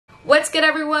What's good,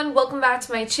 everyone? Welcome back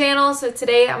to my channel. So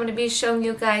today I'm going to be showing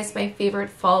you guys my favorite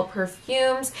fall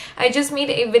perfumes. I just made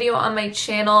a video on my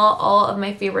channel, all of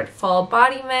my favorite fall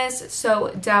body mists,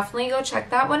 so definitely go check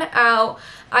that one out.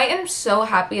 I am so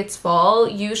happy it's fall.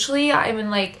 Usually I'm in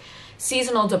like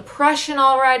seasonal depression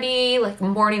already, like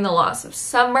mourning the loss of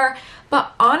summer,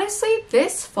 but honestly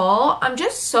this fall I'm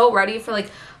just so ready for like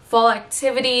fall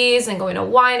activities and going to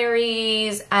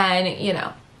wineries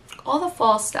and all the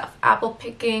fall stuff. Apple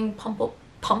picking, pumple?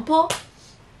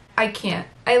 I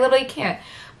literally can't.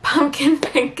 Pumpkin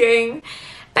picking.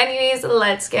 Anyways,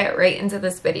 let's get right into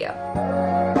this video.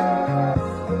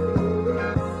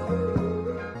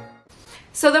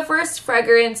 So the first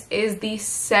fragrance is the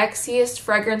sexiest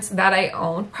fragrance that I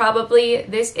own, probably.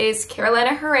 This is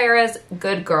Carolina Herrera's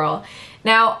Good Girl.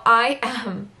 Now, I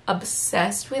am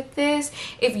obsessed with this.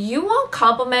 If you want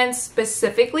compliments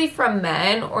specifically from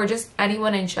men or just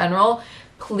anyone in general,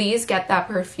 please get that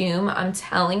perfume. I'm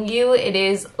telling you, it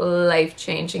is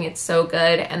life-changing. It's so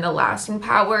good, and the lasting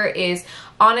power is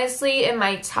honestly in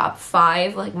my top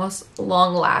 5 like most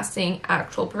long-lasting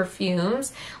actual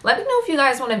perfumes. Let me know if you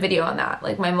guys want a video on that,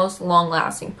 like my most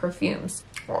long-lasting perfumes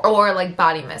or like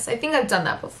body mist. I think I've done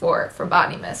that before for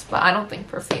body mist, but I don't think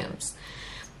perfumes.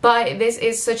 But this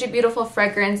is such a beautiful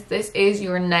fragrance. This is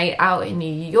your night out in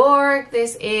New York.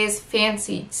 This is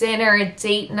fancy dinner,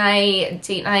 date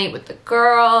night with the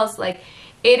girls. Like,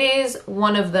 it is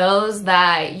one of those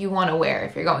that you want to wear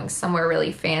if you're going somewhere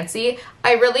really fancy.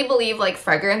 I really believe like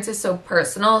fragrance is so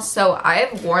personal, so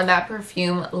I've worn that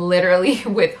perfume literally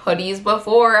with hoodies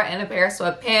before and a pair of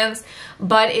sweatpants,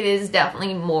 but it is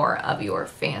definitely more of your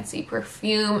fancy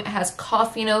perfume. It has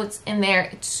coffee notes in there.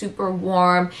 It's super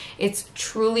warm. It's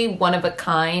truly one of a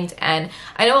kind, and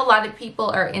I know a lot of people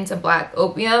are into Black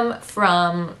Opium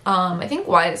from, I think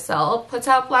YSL puts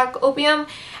out Black Opium,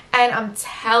 and I'm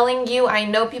telling you, I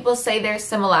know people say there's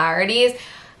similarities.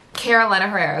 Carolina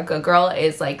Herrera Good Girl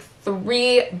is like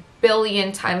 3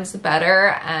 billion times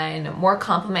better and more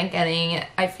compliment getting.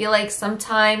 I feel like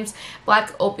sometimes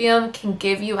Black Opium can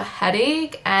give you a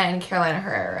headache, and Carolina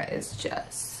Herrera is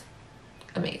just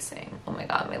amazing. Oh my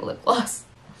god, my lip gloss.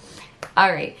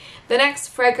 Alright, the next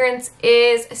fragrance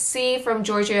is C from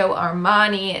Giorgio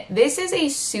Armani. This is a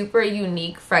super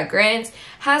unique fragrance.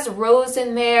 Has rose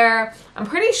in there. I'm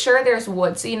pretty sure there's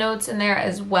woodsy notes in there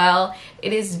as well.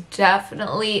 It is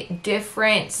definitely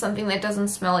different, something that doesn't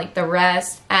smell like the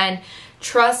rest. And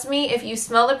trust me, if you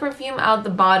smell the perfume out the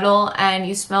bottle and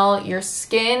you smell your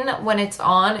skin when it's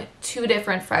on, 2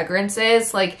 different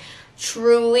fragrances. Like,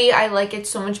 truly, I like it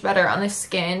so much better on the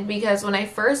skin, because when I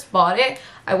first bought it,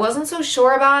 I wasn't so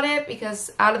sure about it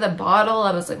because out of the bottle,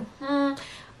 I was like,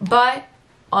 but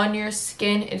on your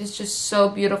skin, it is just so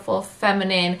beautiful,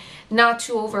 feminine, not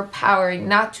too overpowering,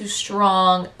 not too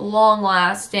strong, long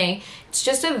lasting. It's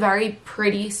just a very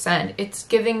pretty scent. It's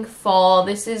giving fall.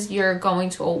 This is you're going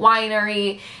to a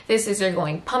winery. This is you're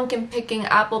going pumpkin picking,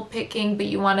 apple picking, but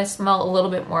you want to smell a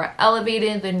little bit more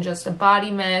elevated than just a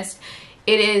body mist.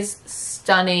 It is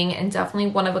stunning and definitely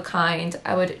one of a kind.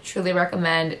 I would truly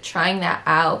recommend trying that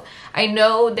out. I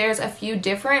know there's a few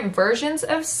different versions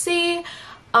of C,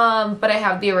 but I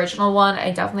have the original one.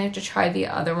 I definitely have to try the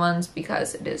other ones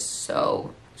because it is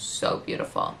so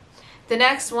beautiful. The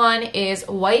next one is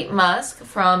White Musk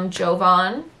from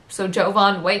Jovan. So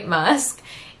Jovan White Musk.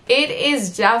 It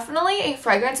is definitely a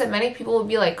fragrance that many people would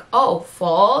be like, oh,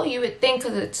 fall? You would think,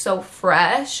 because it's so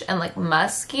fresh and like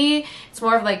musky. It's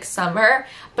more of like summer.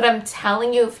 But I'm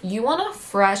telling you, if you want a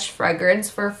fresh fragrance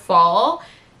for fall,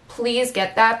 please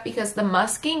get that, because the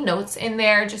musky notes in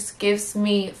there just gives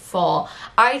me fall.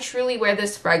 I truly wear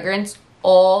this fragrance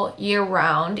all year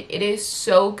round. It is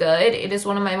so good. It is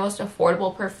one of my most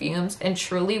affordable perfumes and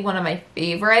truly one of my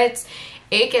favorites.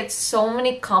 It gets so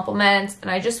many compliments,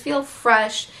 and I just feel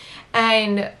fresh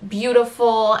and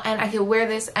beautiful, and I could wear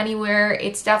this anywhere.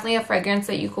 It's definitely a fragrance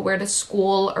that you could wear to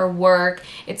school or work.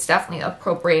 It's definitely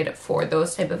appropriate for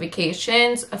those type of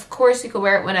occasions. Of course, you could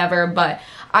wear it whenever, but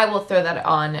I will throw that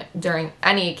on during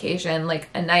any occasion, like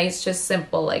a nice, just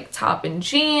simple like top and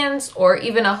jeans, or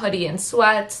even a hoodie and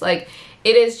sweats. Like,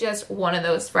 it is just one of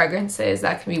those fragrances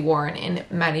that can be worn in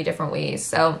many different ways.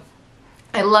 So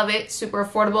I love it. Super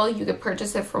affordable. You could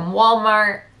purchase it from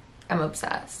Walmart. I'm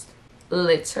obsessed.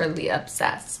 Literally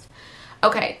obsessed.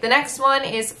 Okay, the next one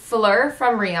is Fleur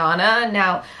from Rihanna.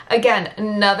 Now, again,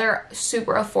 another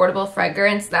super affordable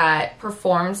fragrance that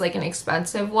performs like an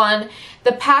expensive one.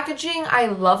 The packaging, I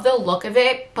love the look of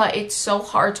it, but it's so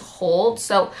hard to hold.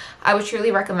 So I would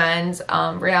truly recommend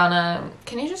Rihanna,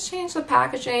 can you just change the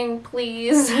packaging,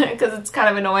 please? Because it's kind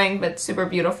of annoying, but super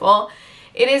beautiful.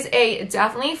 It is a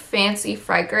definitely fancy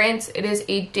fragrance. It is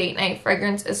a date night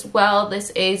fragrance as well. This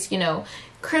is, you know,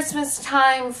 Christmas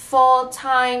time, fall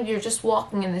time, you're just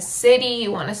walking in the city,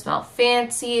 you want to smell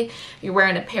fancy, you're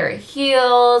wearing a pair of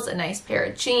heels, a nice pair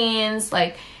of jeans.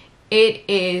 Like, it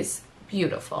is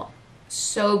beautiful.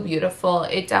 So beautiful.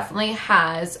 It definitely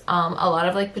has a lot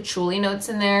of like patchouli notes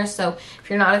in there, so if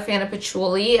you're not a fan of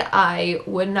patchouli, I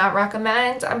would not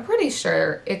recommend. I'm pretty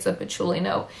sure it's a patchouli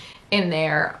note in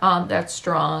there that's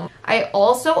strong. I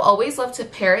also always love to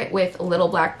pair it with Little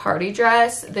Black Party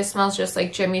Dress. This smells just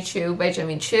like Jimmy Choo by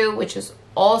Jimmy Choo, which is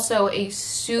also a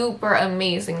super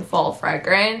amazing fall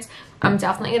fragrance. I'm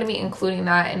definitely going to be including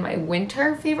that in my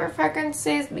winter favorite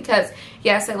fragrances because,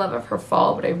 yes, I love it for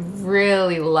fall, but I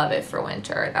really love it for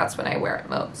winter. That's when I wear it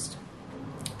most.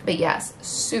 But yes,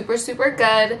 super, super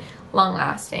good, long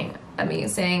lasting,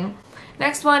 amazing.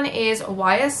 Next one is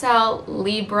YSL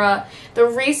Libra. The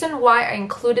reason why I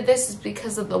included this is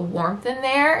because of the warmth in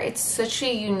there. It's such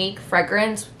a unique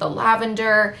fragrance with the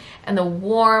lavender and the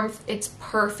warmth. It's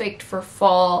perfect for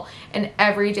fall and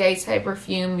everyday type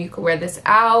perfume. You could wear this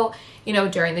out, you know,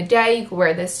 during the day. You could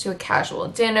wear this to a casual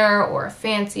dinner or a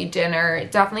fancy dinner.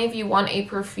 Definitely if you want a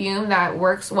perfume that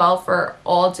works well for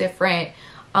all different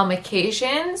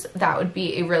occasions, that would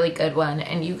be a really good one.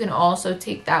 And you can also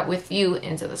take that with you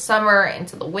into the summer,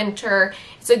 into the winter.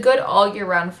 It's a good all year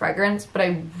round fragrance, but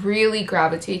I really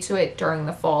gravitate to it during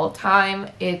the fall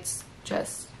time. It's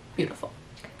just beautiful.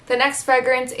 The next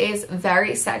fragrance is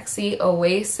Very Sexy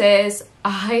Oasis.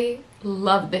 I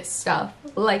love this stuff,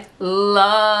 like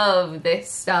love this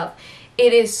stuff.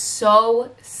 It is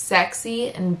so sexy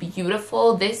and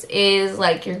beautiful. This is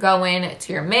like you're going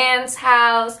to your man's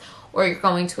house or you're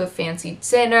going to a fancy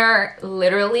dinner.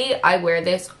 Literally, I wear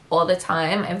this all the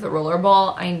time. I have the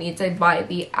rollerball. I need to buy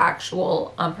the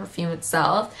actual perfume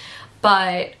itself.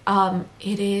 But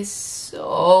it is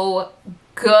so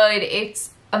good.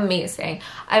 It's amazing.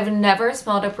 I've never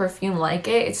smelled a perfume like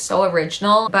it. It's so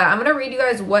original. But I'm going to read you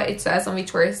guys what it says on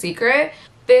Victoria's Secret.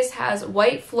 This has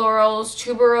white florals,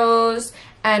 tuberose,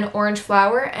 and orange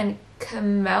flower, and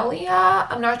camellia.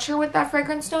 I'm not sure what that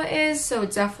fragrance note is, so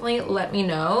definitely let me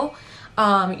know.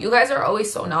 You guys are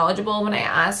always so knowledgeable when I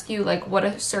ask you like what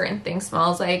a certain thing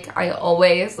smells like. I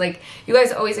always like, you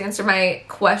guys always answer my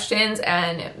questions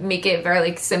and make it very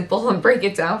like simple and break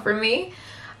it down for me.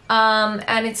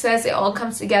 And it says it all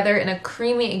comes together in a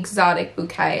creamy exotic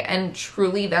bouquet, and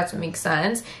truly that's what makes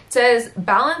sense. It says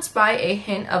balanced by a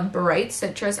hint of bright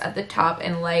citrus at the top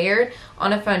and layered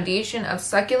on a foundation of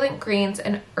succulent greens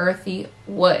and earthy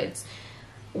woods.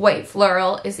 White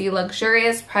floral is the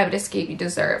luxurious private escape you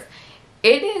deserve.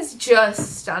 It is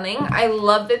just stunning. I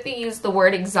love that they use the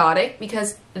word exotic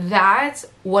because that's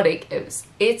what it gives.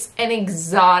 It's an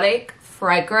exotic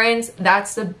fragrance.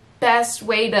 That's the best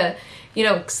way to, you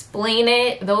know, explain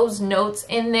it. Those notes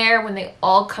in there, when they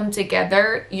all come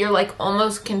together, you're like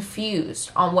almost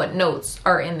confused on what notes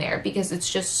are in there because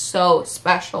it's just so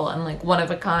special and like one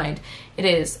of a kind. It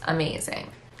is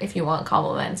amazing. If you want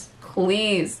compliments,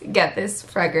 please get this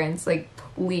fragrance, like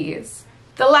please.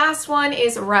 The last one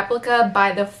is Replica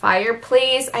by The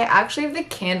Fireplace. I actually have the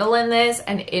candle in this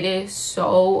and it is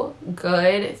so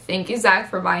good. Thank you, Zach,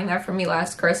 for buying that for me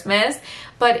last Christmas.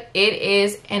 But it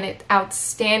is an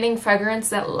outstanding fragrance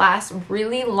that lasts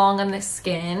really long on the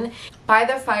skin. By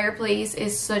The Fireplace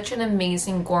is such an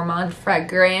amazing gourmand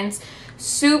fragrance.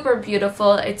 Super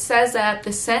beautiful. It says that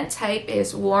the scent type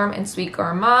is warm and sweet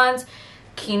gourmand.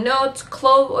 Keynotes,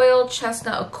 clove oil,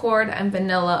 chestnut accord, and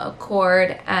vanilla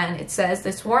accord. And it says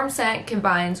this warm scent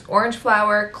combines orange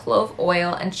flower, clove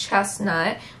oil, and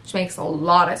chestnut, which makes a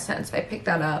lot of sense. I picked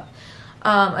that up.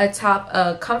 Atop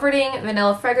a comforting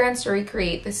vanilla fragrance to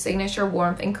recreate the signature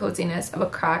warmth and coziness of a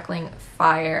crackling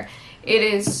fire. It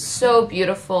is so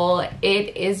beautiful.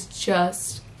 It is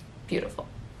just beautiful.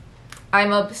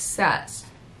 I'm obsessed.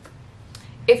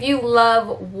 If you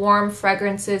love warm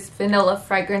fragrances, vanilla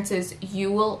fragrances,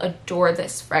 you will adore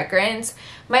this fragrance.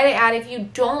 Might I add, if you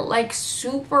don't like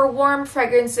super warm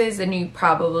fragrances, then you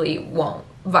probably won't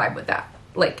vibe with that,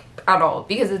 like at all,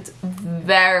 because it's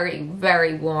very,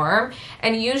 very warm.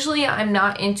 And usually I'm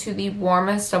not into the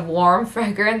warmest of warm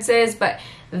fragrances, but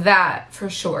that for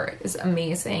sure is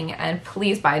amazing. And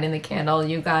please buy it in the candle,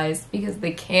 you guys, because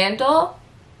the candle,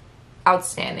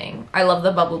 outstanding. I love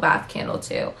the bubble bath candle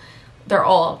too. They're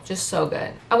all just so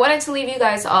good. I wanted to leave you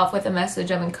guys off with a message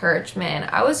of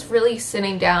encouragement. I was really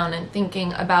sitting down and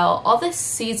thinking about all the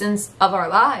seasons of our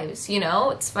lives, you know?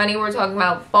 It's funny we're talking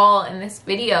about fall in this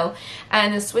video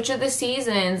and the switch of the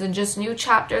seasons and just new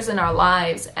chapters in our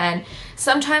lives. And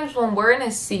sometimes when we're in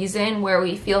a season where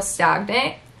we feel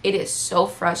stagnant, it is so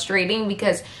frustrating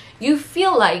because you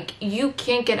feel like you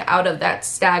can't get out of that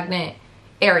stagnant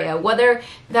area, whether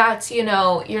that's, you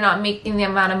know, you're not making the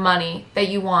amount of money that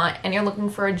you want and you're looking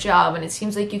for a job and it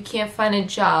seems like you can't find a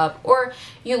job, or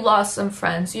you lost some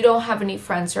friends, you don't have any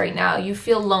friends right now, you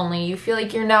feel lonely, you feel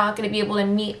like you're not going to be able to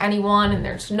meet anyone and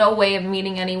there's no way of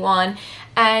meeting anyone.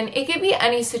 And it could be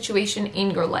any situation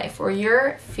in your life where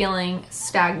you're feeling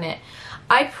stagnant.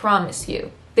 I promise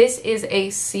you, this is a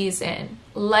season.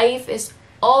 Life is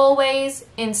always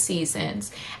in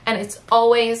seasons and it's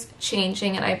always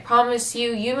changing, and I promise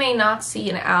you, you may not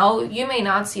see an out, you may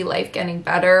not see life getting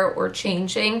better or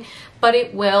changing, but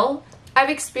it will. I've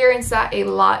experienced that a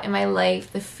lot in my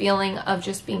life, the feeling of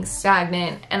just being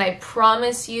stagnant, and I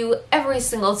promise you, every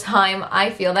single time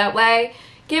I feel that way,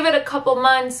 give it a couple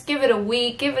months, give it a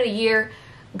week, give it a year,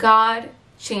 God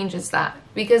changes that,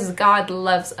 because God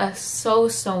loves us so,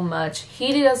 so much.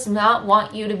 He does not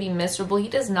want you to be miserable. He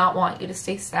does not want you to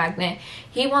stay stagnant.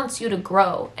 He wants you to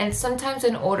grow. And sometimes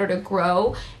in order to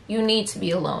grow, you need to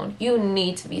be alone. You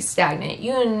need to be stagnant.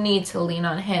 You need to lean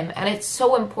on Him. And it's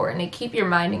so important to keep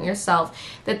reminding yourself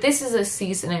that this is a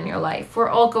season in your life. We're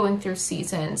all going through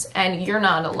seasons and you're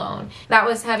not alone. That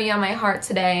was heavy on my heart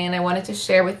today and I wanted to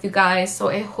share with you guys. So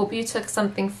I hope you took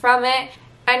something from it.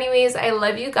 Anyways, I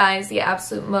love you guys the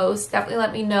absolute most. Definitely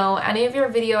let me know any of your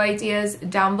video ideas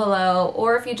down below,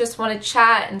 or if you just want to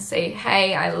chat and say,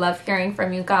 hey, I love hearing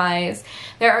from you guys.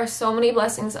 There are so many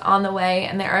blessings on the way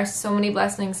and there are so many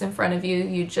blessings in front of you.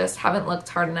 You just haven't looked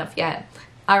hard enough yet.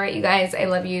 All right, you guys, I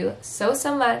love you so,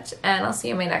 so much, and I'll see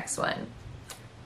you in my next one.